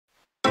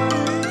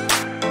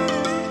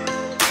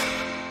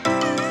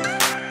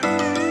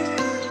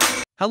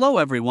Hello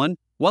everyone,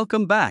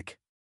 welcome back.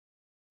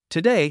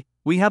 Today,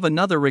 we have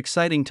another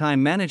exciting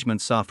time management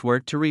software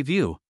to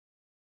review.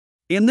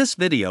 In this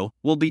video,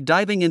 we'll be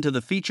diving into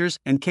the features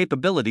and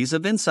capabilities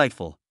of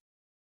Insightful.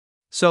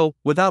 So,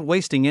 without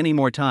wasting any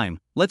more time,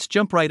 let's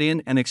jump right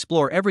in and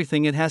explore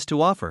everything it has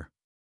to offer.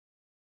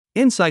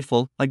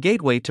 Insightful, a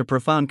gateway to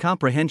profound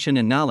comprehension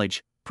and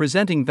knowledge,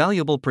 presenting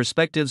valuable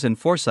perspectives and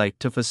foresight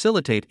to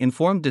facilitate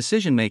informed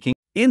decision-making.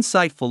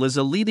 Insightful is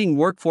a leading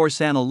workforce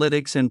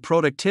analytics and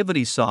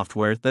productivity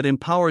software that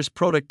empowers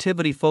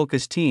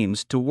productivity-focused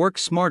teams to work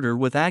smarter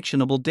with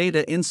actionable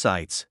data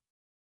insights.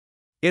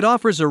 It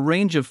offers a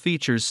range of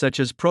features such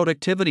as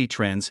productivity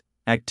trends,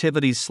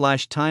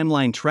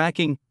 activities/timeline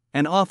tracking,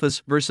 and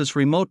office versus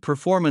remote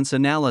performance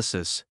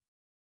analysis.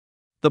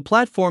 The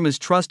platform is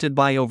trusted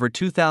by over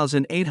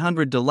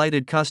 2,800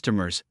 delighted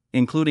customers,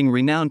 including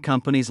renowned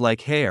companies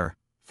like Hare,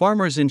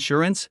 Farmers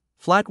Insurance,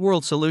 Flat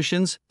World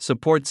Solutions,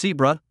 Support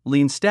Zebra,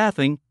 Lean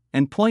Staffing,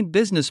 and Point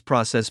Business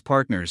Process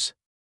Partners.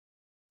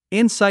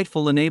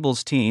 Insightful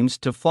enables teams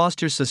to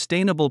foster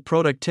sustainable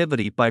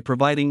productivity by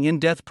providing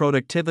in-depth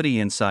productivity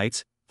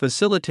insights,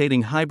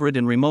 facilitating hybrid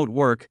and remote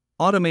work,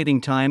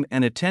 automating time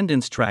and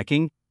attendance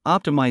tracking,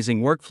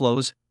 optimizing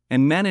workflows,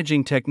 and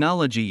managing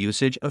technology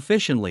usage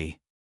efficiently.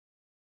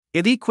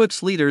 It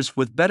equips leaders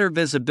with better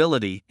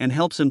visibility and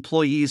helps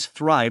employees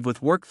thrive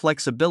with work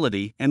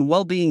flexibility and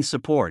well-being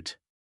support.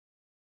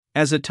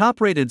 As a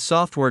top-rated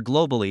software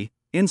globally,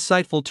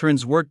 Insightful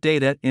turns work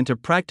data into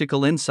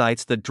practical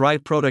insights that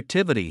drive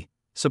productivity,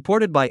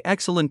 supported by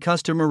excellent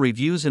customer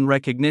reviews and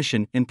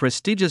recognition in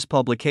prestigious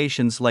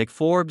publications like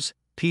Forbes,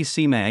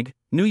 PCMag,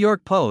 New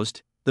York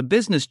Post, the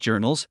Business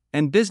Journals,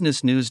 and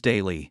Business News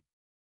Daily.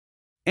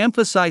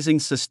 Emphasizing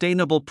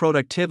sustainable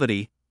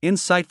productivity,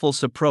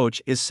 Insightful's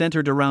approach is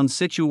centered around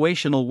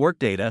situational work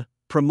data,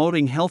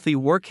 promoting healthy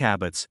work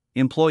habits,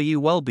 employee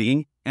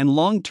well-being, and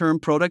long-term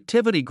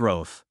productivity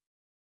growth.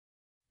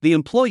 The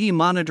employee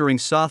monitoring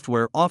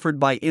software offered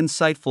by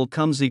Insightful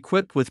comes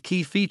equipped with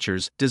key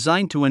features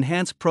designed to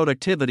enhance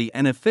productivity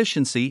and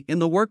efficiency in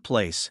the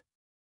workplace.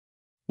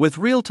 With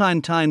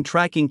real-time time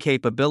tracking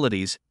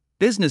capabilities,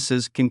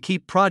 businesses can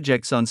keep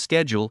projects on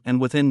schedule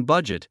and within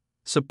budget,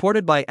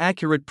 supported by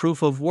accurate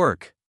proof of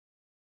work.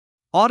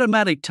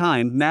 Automatic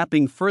time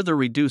mapping further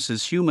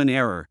reduces human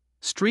error,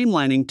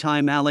 streamlining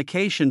time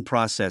allocation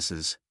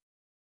processes.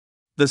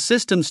 The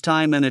system's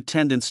time and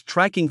attendance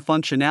tracking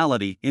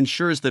functionality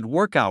ensures that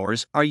work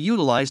hours are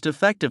utilized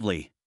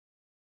effectively.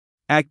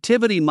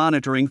 Activity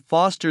monitoring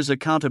fosters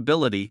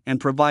accountability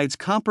and provides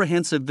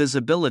comprehensive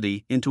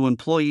visibility into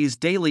employees'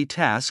 daily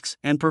tasks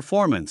and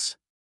performance.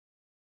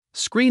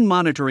 Screen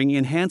monitoring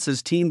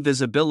enhances team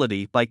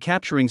visibility by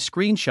capturing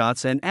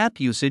screenshots and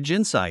app usage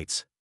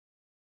insights.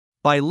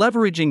 By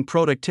leveraging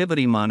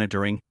productivity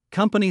monitoring,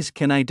 companies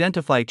can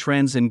identify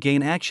trends and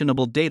gain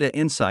actionable data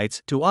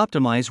insights to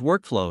optimize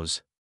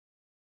workflows.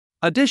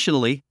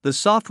 Additionally, the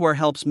software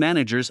helps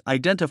managers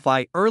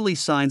identify early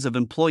signs of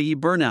employee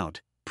burnout,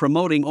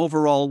 promoting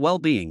overall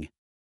well-being.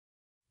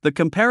 The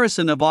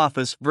comparison of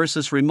office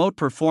versus remote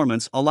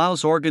performance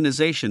allows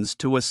organizations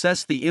to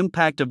assess the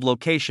impact of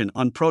location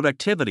on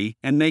productivity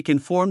and make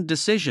informed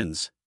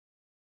decisions.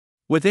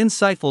 With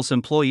Insightful's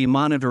employee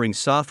monitoring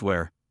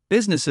software,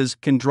 businesses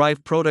can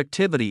drive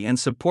productivity and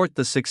support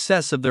the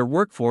success of their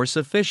workforce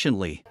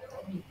efficiently.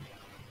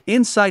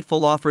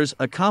 Insightful offers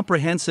a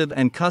comprehensive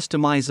and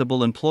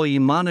customizable employee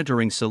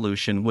monitoring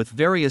solution with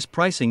various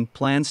pricing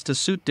plans to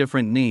suit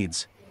different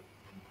needs.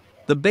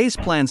 The base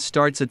plan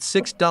starts at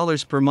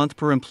 $6 per month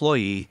per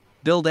employee,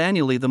 billed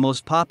annually. The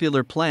most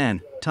popular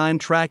plan, Time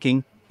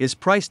Tracking, is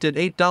priced at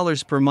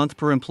 $8 per month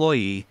per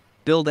employee,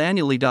 billed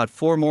annually.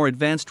 For more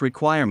advanced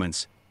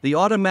requirements, the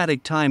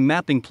Automatic Time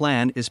Mapping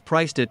plan is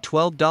priced at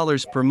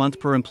 $12 per month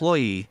per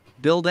employee,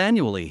 billed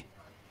annually.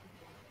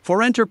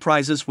 For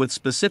enterprises with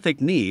specific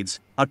needs,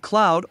 a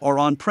cloud or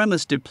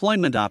on-premise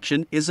deployment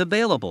option is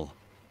available.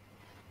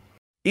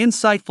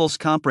 Insightful's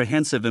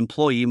comprehensive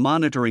employee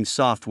monitoring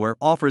software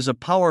offers a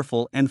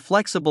powerful and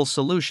flexible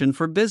solution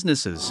for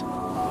businesses.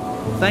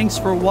 Thanks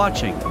for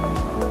watching.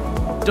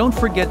 Don't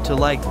forget to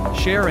like,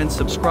 share, and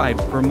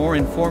subscribe for more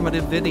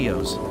informative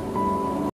videos.